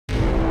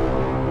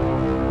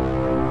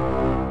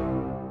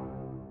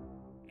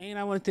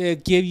I wanted to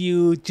give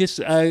you just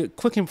a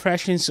quick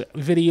impressions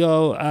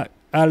video,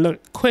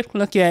 quick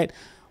look at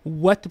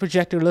what the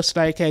projector looks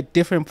like at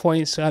different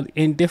points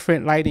in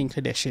different lighting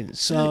conditions.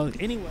 So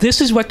anyway,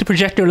 this is what the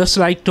projector looks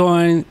like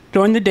during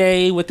the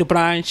day with the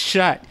blinds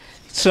shut.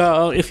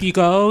 So if you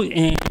go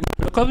and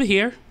look over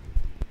here,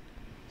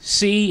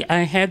 see I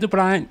have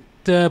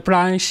the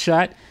blinds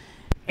shut,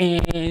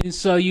 and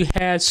so you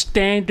have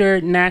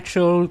standard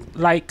natural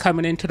light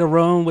coming into the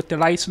room with the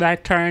lights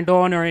not turned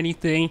on or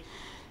anything.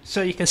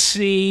 So you can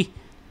see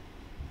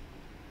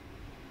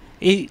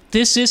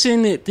this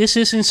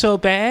isn't so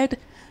bad.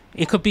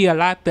 It could be a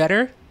lot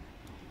better,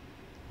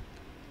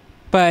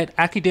 but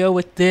I could deal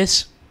with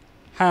this.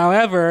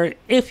 However,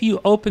 if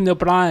you open the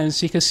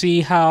blinds, you can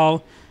see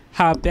how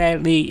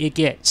badly it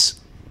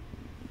gets.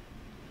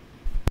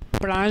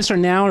 Blinds are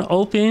now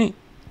open,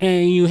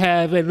 and you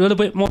have a little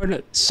bit more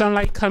direct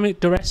sunlight coming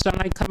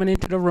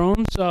into the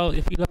room. So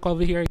if you look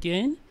over here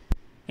again,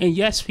 and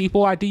yes,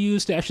 people, I do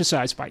use the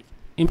exercise bike.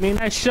 It may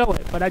not show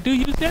it, but I do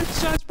use the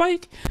exercise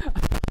bike.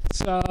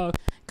 So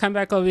come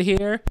back over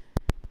here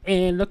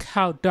and look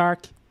how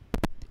dark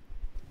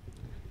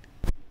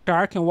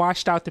and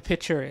washed out the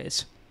picture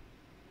is.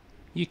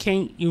 You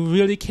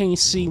really can't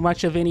see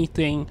much of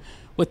anything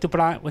with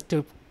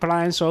the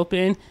blinds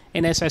open.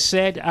 And as I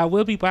said, I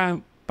will be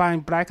buying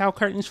blackout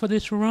curtains for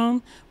this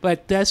room,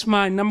 but that's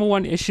my number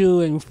one issue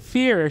and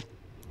fear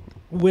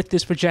with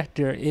this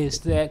projector,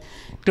 is that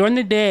during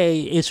the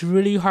day it's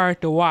really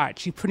hard to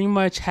watch. You pretty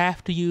much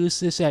have to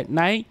use this at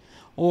night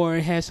or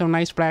have some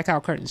nice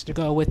blackout curtains to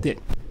go with it.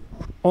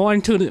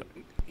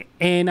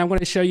 And I'm going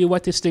to show you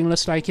what this thing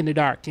looks like in the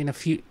dark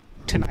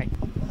tonight.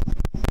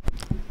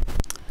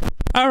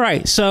 All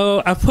right,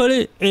 so I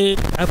put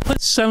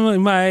some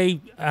of my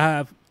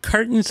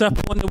curtains up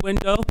on the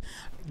window.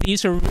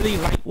 These are really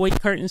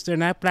lightweight curtains. They're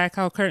not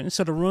blackout curtains,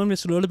 so the room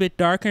is a little bit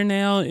darker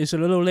now. It's a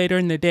little later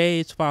in the day.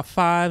 It's about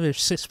 5 or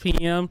 6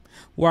 p.m.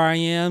 where I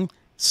am.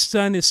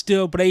 Sun is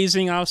still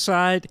blazing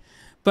outside.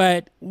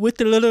 But with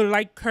the little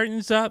light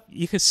curtains up,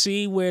 you can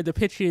see where the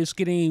picture is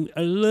getting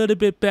a little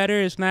bit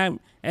better. It's not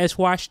as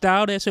washed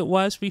out as it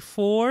was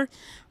before.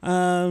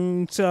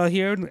 So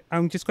here,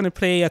 I'm just going to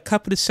play a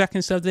couple of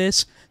seconds of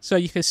this so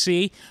you can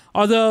see.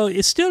 Although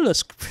it still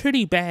looks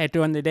pretty bad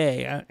during the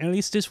day. At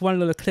least this one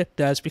little clip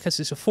does, because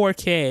it's a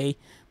 4K,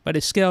 but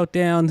it's scaled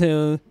down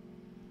to...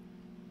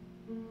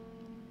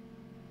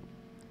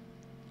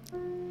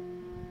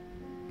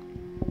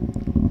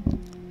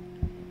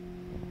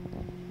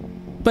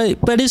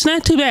 But it's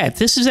not too bad.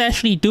 This is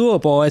actually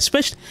doable,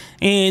 especially,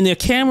 and the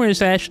camera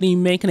is actually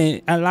making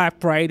it a lot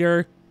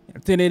brighter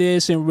than it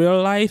is in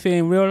real life.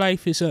 And real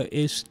life is a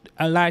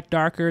lot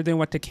darker than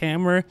what the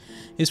camera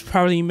is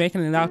probably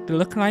making it out to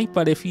look like.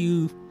 But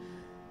again,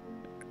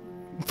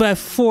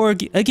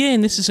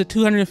 this is a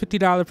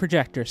 $250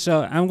 projector,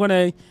 so I'm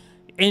gonna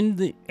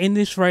end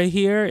this right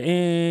here,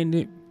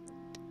 and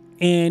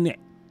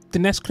the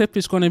next clip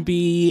is going to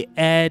be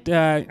at,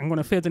 I'm going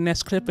to film the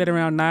next clip at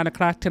around 9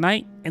 o'clock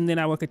tonight, and then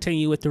I will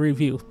continue with the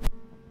review.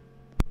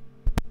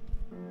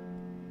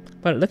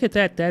 But look at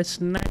that, that's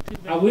not too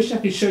bad. I wish I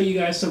could show you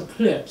guys some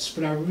clips,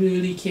 but I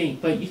really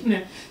can't. But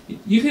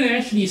you can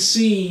actually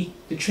see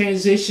the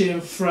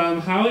transition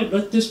from how it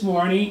looked this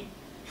morning,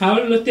 how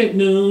it looked at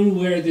noon,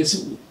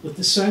 with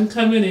the sun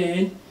coming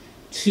in,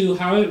 to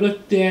how it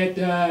looked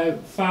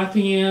at 5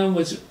 p.m.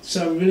 with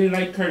some really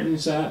light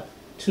curtains up,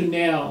 to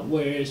now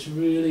where it's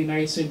really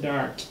nice and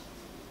dark.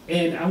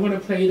 And I'm going to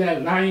play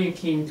that Lion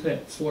King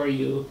clip for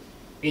you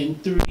in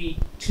 3,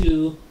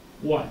 2,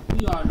 1.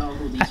 We all know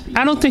who these people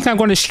are. I don't think I'm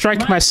going to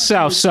strike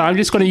myself, so I'm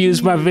just going to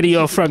use my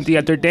video from the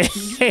other day.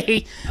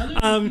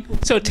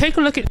 So take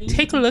a look at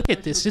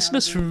this. This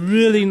looks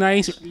really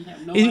nice.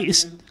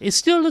 It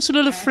still looks a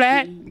little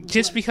flat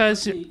just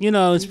because, you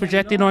know, it's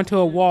projected onto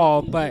a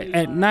wall, but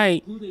at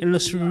night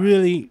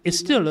it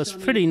still looks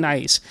pretty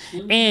nice.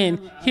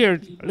 And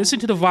here, listen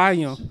to the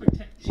volume. Super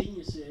tech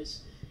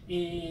geniuses,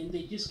 and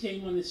they just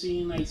came on the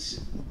scene like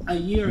a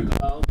year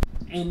ago,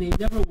 and they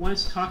never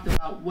once talked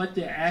about what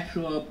the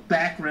actual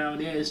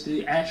background is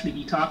to actually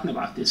be talking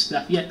about this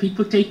stuff. Yet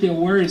people take their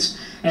words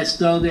as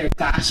though they're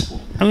gospel.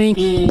 I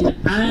mean,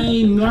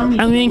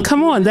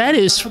 come on,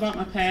 that's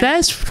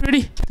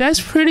pretty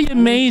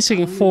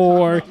amazing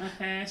for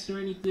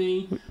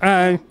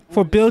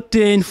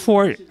built-in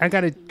I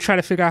gotta try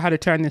to figure out how to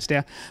turn this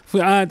down.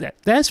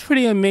 That's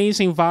pretty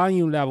amazing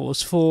volume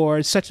levels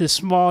for such a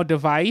small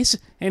device.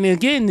 And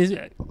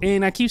again,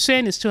 and I keep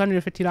saying it's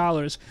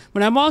 $250,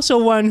 but I'm also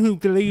one who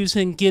believes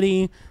in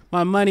getting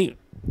my money,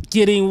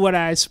 getting what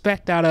I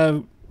expect out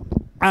of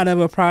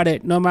a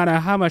product, no matter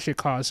how much it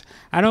costs.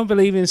 I don't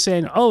believe in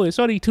saying, oh, it's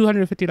only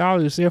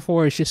 $250,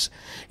 therefore it's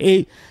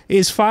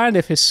fine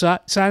if it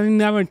sucks. I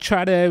never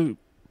try to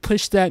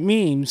push that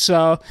meme.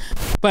 So,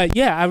 but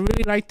yeah, I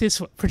really like this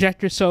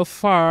projector so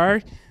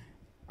far.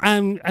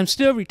 I'm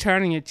still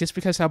returning it just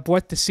because I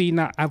bought the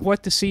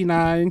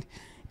C9.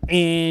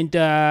 And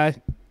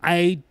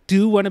I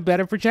do want a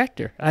better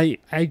projector. I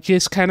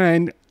just kind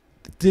of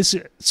this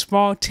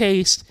small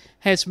taste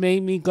has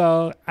made me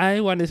go, I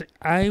want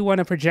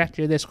a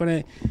projector that's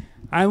gonna,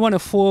 I want a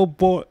full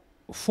bore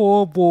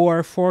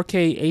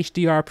 4K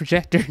HDR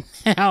projector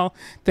now.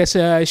 That's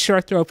a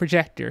short throw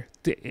projector.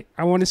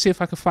 I want to see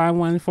if I can find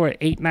one for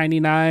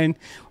 $8.99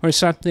 or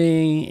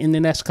something in the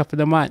next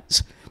couple of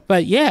months.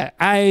 But yeah,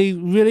 I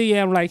really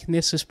am liking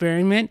this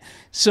experiment.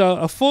 So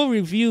a full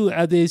review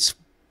of this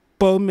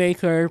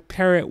Bomaker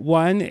Parrot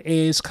 1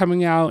 is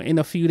coming out in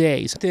a few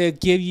days. To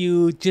give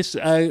you just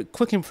a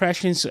quick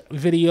impressions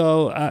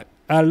video,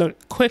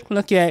 quick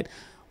look at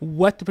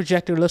what the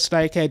projector looks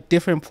like at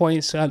different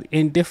points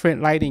in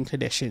different lighting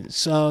conditions.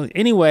 So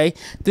anyway,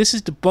 this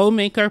is the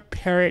Bomaker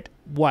Parrot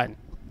 1.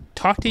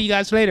 Talk to you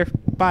guys later.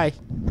 Bye.